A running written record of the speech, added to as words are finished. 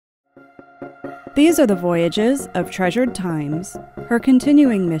These are the voyages of Treasured Times, her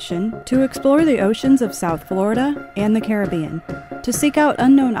continuing mission to explore the oceans of South Florida and the Caribbean, to seek out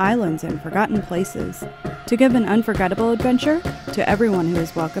unknown islands and forgotten places, to give an unforgettable adventure to everyone who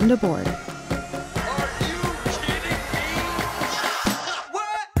is welcomed aboard.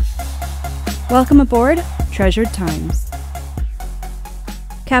 Welcome aboard Treasured Times.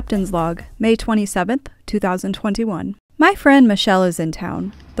 Captain's Log, May 27th, 2021. My friend Michelle is in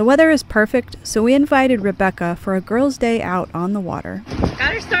town. The weather is perfect, so we invited Rebecca for a girls' day out on the water.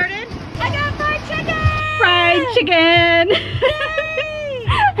 Got her started? I got fried chicken! Fried chicken!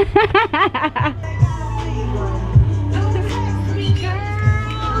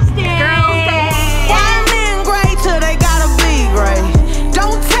 Girls' Day! Why men gray till they gotta be gray?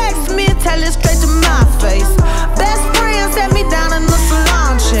 Don't text me, tell it straight to my face. Best friend set me down in the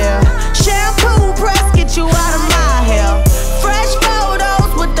salon chair. Shampoo press, get you out of my hair. Fresh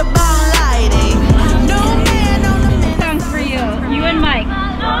photos with the bomb lighting. New man on the minute. Songs for you. You and Mike.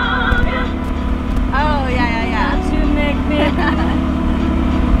 Oh, yeah. To make me.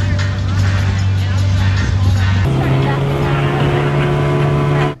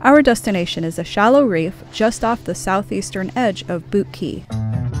 Our destination is a shallow reef just off the southeastern edge of Boot Key. Got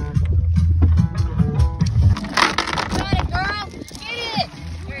it, girl! Get it!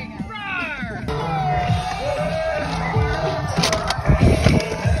 There you go.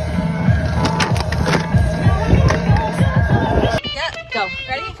 Yep, go.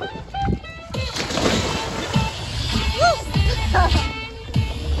 Ready? Woo!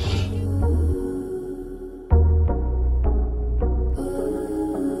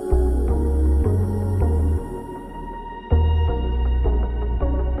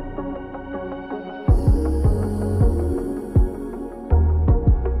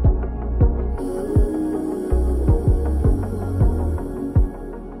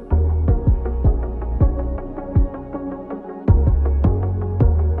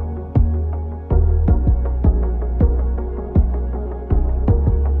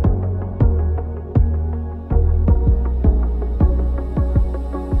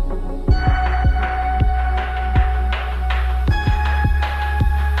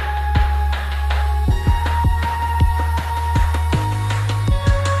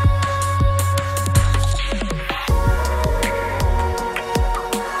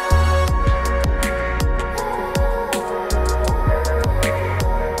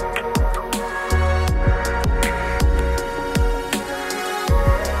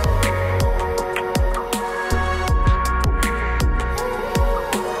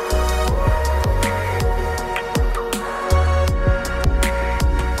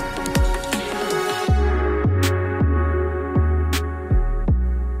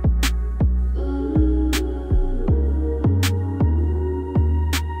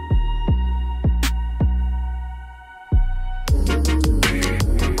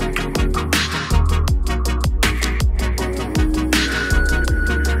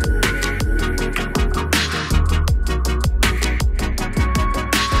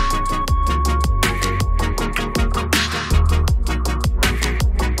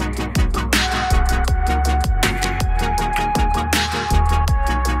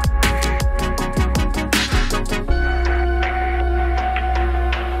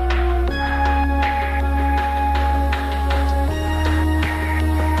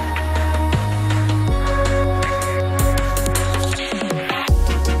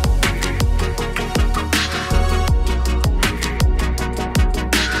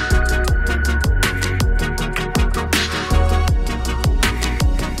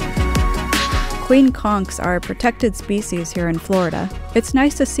 Queen conchs are a protected species here in Florida. It's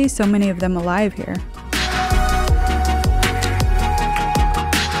nice to see so many of them alive here.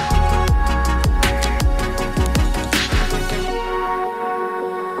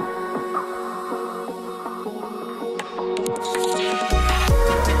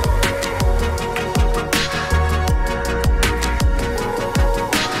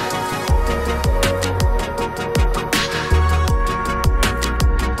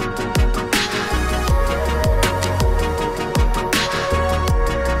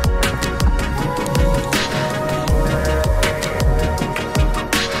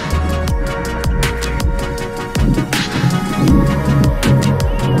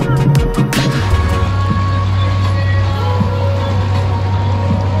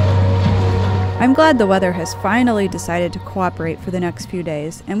 I'm glad the weather has finally decided to cooperate for the next few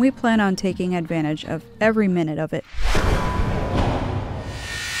days, and we plan on taking advantage of every minute of it.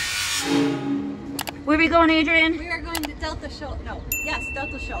 Where are we going, Adrian? We are going to Delta Shoal. No, yes,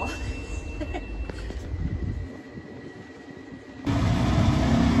 Delta Shoal.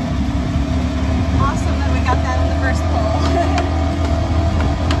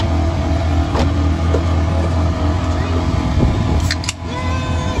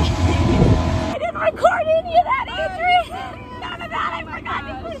 my god,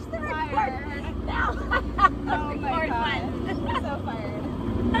 they pushed the record! No! Oh my god. I'm so fired.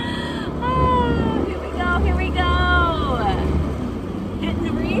 Oh, here we go! Hitting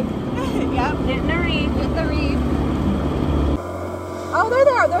the reef? Yep. Hitting the reef. Hit the reef. Oh, they're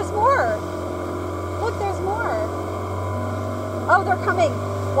there. There's more. Look, there's more. Oh, they're coming.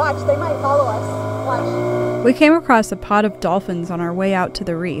 Watch, they might follow us. Watch. We came across a pod of dolphins on our way out to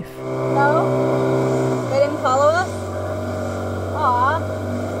the reef. No? They didn't follow us? Aw.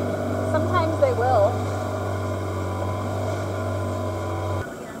 Sometimes they will.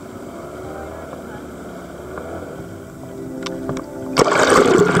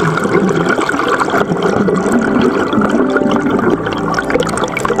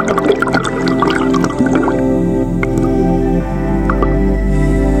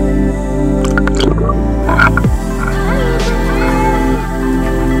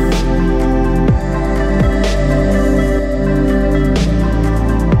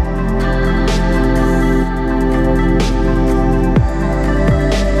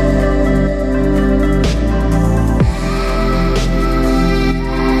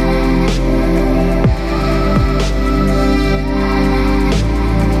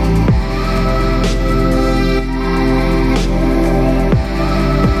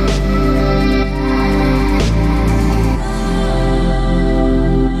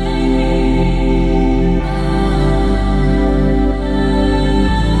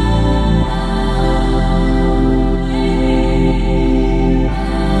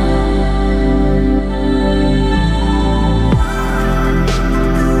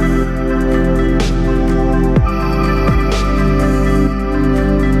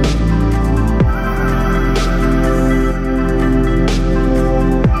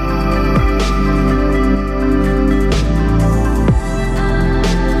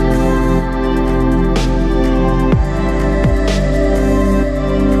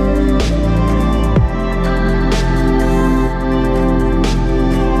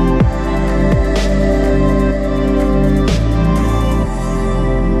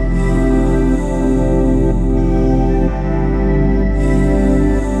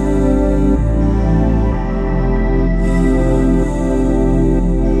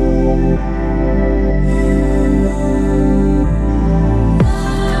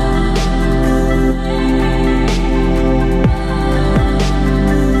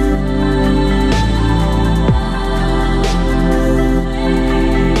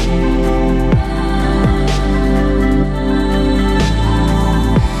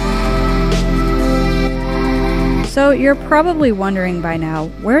 So you're probably wondering by now,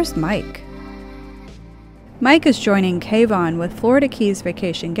 where's Mike? Mike is joining Kayvon with Florida Keys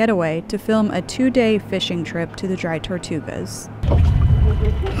Vacation Getaway to film a 2-day fishing trip to the Dry Tortugas.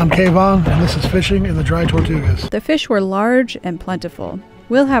 I'm Kayvon, and this is Fishing in the Dry Tortugas. The fish were large and plentiful.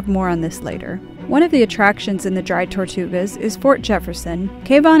 We'll have more on this later. One of the attractions in the Dry Tortugas is Fort Jefferson.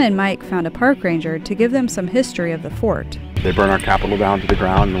 Kayvon and Mike found a park ranger to give them some history of the fort. They burned our capital down to the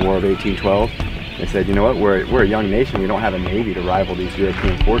ground in the War of 1812. They said, you know what, we're a young nation, we don't have a navy to rival these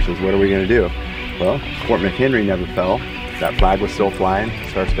European forces, what are we going to do? Well, Fort McHenry never fell, that flag was still flying,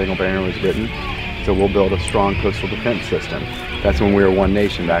 Star Spangled Banner was written, so we'll build a strong coastal defense system. That's when we were one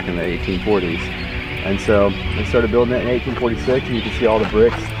nation back in the 1840s. And so they started building it in 1846, and you can see all the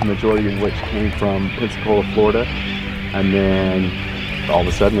bricks, the majority of which came from Pensacola, Florida. And then all of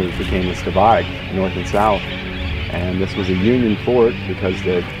a sudden it became this divide, north and south. And this was a Union fort because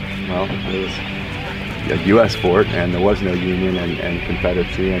it was a U.S. fort, and there was no Union and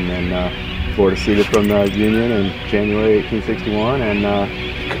Confederacy. And then Florida ceded from the Union in January 1861, and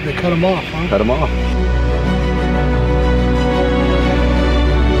they cut them off, huh? Cut them off.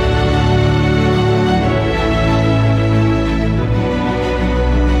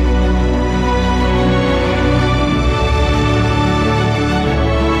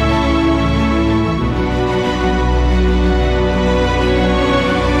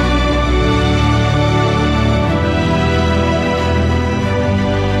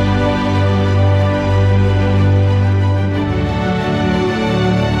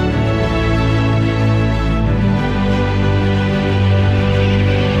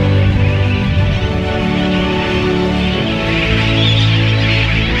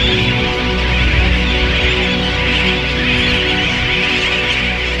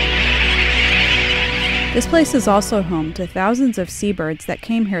 This place is also home to thousands of seabirds that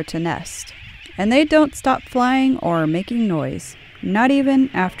came here to nest. And they don't stop flying or making noise, not even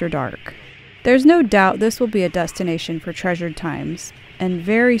after dark. There's no doubt this will be a destination for treasured times, and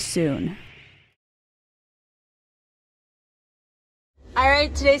very soon. All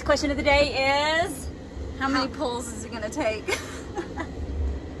right, today's question of the day is, how many pulls is it gonna take?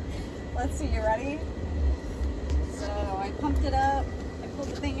 let's see, you ready? So I pumped it up, I pulled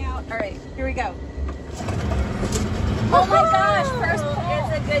the thing out. All right, here we go. Oh my gosh, first pull.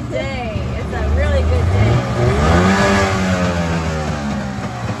 It's a good day. It's a really good day.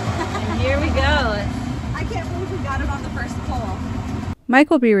 And here we go. I can't believe we got it on the first pull.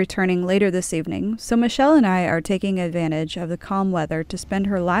 Mike will be returning later this evening, so Michelle and I are taking advantage of the calm weather to spend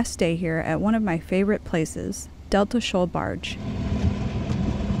her last day here at one of my favorite places, Delta Shoal Barge.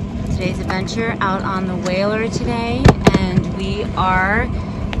 Today's adventure out on the whaler today, and we are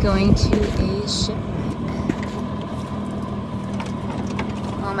going to a shipwreck.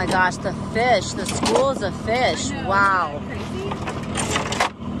 Oh my gosh, the fish, the schools of fish. Wow.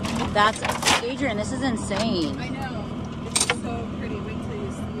 That's, Adrian, this is insane. I know. It's so pretty. Wait till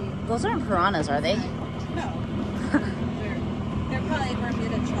you see. Those aren't piranhas, are they? No. they're probably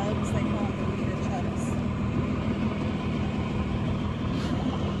Bermuda chubs. They call them Bermuda chubs.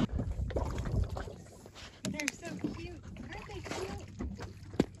 They're so cute. Aren't they cute?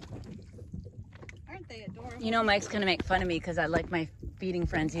 Aren't they adorable? You know, Mike's gonna make fun of me because I like my feeding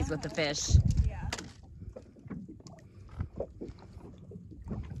frenzies with the fish. Yeah.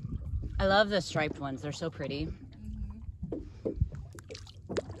 I love the striped ones. They're so pretty.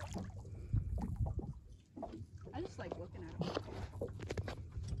 I just like looking at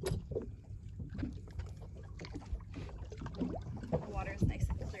them. The water's nice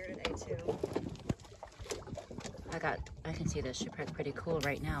and clear today too. I can see this shipwreck pretty cool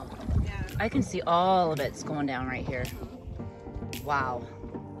right now. Yeah. I can see all of it's going down right here. Wow.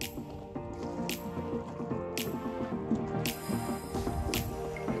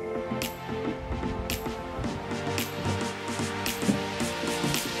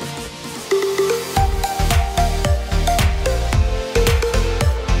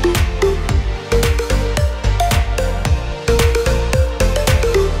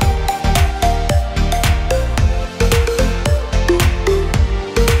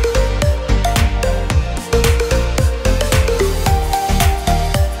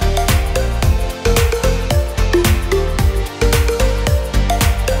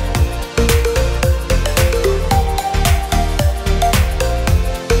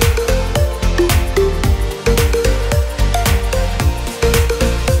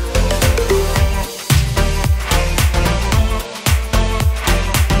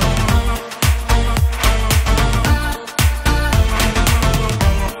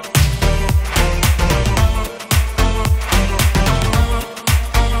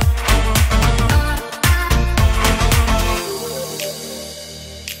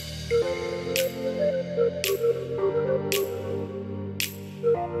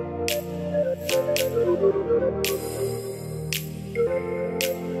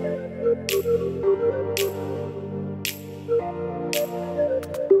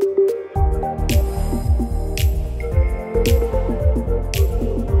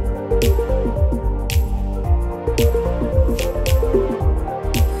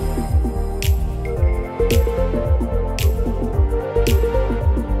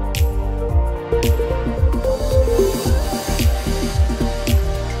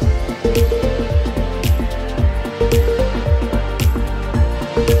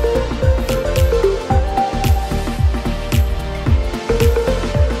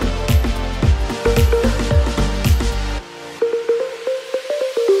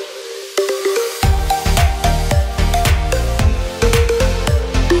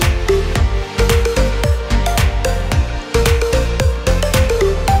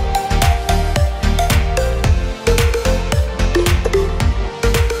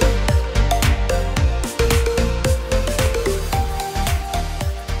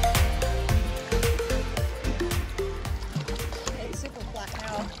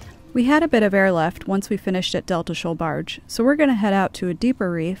 We had a bit of air left once we finished at Delta Shoal Barge, so we're going to head out to a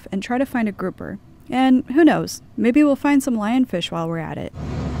deeper reef and try to find a grouper. And who knows, maybe we'll find some lionfish while we're at it.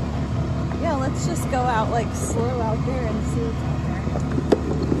 Yeah, let's just go out like slow out there and see what's out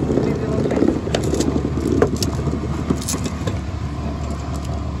there. Maybe we'll try some.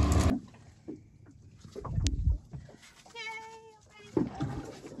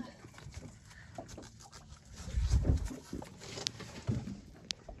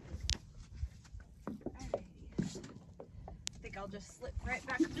 I'll just slip right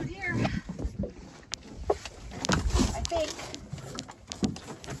back through here. I think.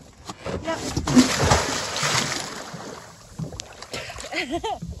 Yep.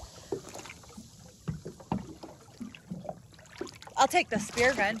 I'll take the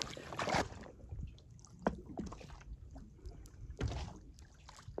spearhead.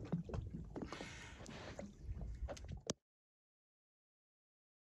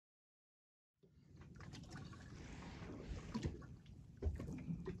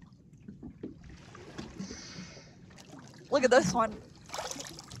 Look at this one.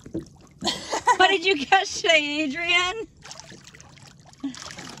 What did you catch today, Adrian?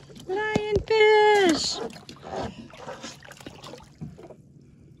 Lionfish.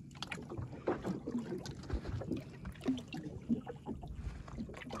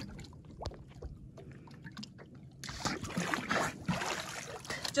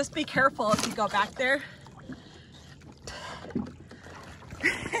 Just be careful if you go back there.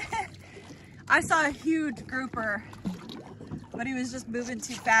 I saw a huge grouper, but he was just moving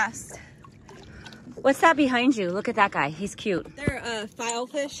too fast. What's that behind you? Look at that guy. He's cute. They're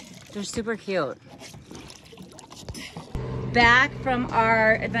filefish. They're super cute. Back from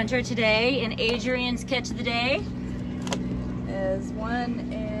our adventure today, and Adrian's catch of the day Is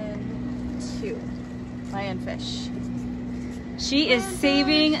 1 and 2 lionfish. She is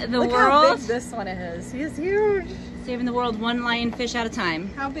saving the Look world. how big this one is. He is huge. Saving the world one lionfish at a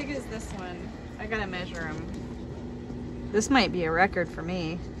time. How big is this one? I gotta measure him. This might be a record for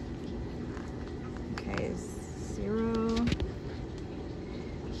me. Okay, 0.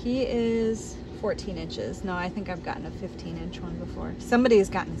 He is 14 inches. No, I think I've gotten a 15-inch one before. Somebody's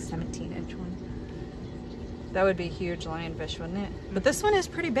gotten a 17-inch one. That would be a huge lionfish, wouldn't it? But this one is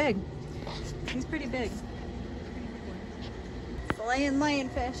pretty big. He's pretty big. Filleting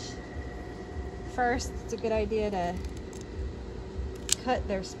lionfish. First, it's a good idea to cut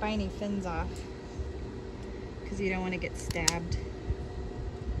their spiny fins off because you don't want to get stabbed.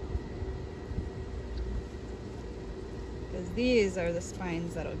 Because these are the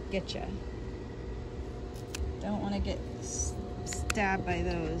spines that'll get you. Don't want to get stabbed by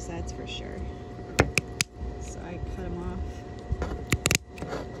those, that's for sure. So I cut them off.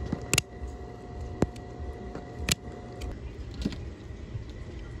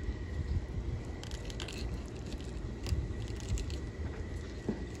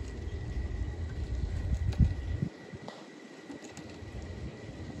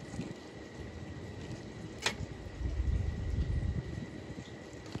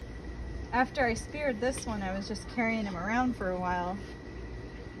 After I speared this one, I was just carrying him around for a while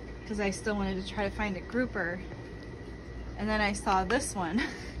because I still wanted to try to find a grouper. And then I saw this one.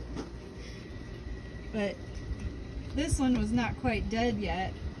 But this one was not quite dead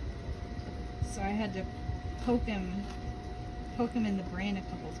yet. So I had to poke him in the brain a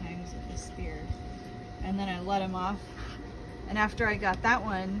couple times with the spear. And then I let him off. And after I got that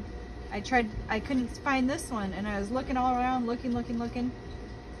one, I couldn't find this one, and I was looking all around, looking.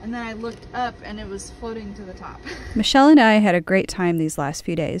 And then I looked up and it was floating to the top. Michelle and I had a great time these last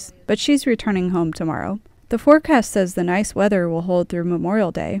few days, but she's returning home tomorrow. The forecast says the nice weather will hold through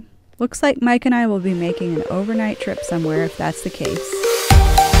Memorial Day. Looks like Mike and I will be making an overnight trip somewhere if that's the case.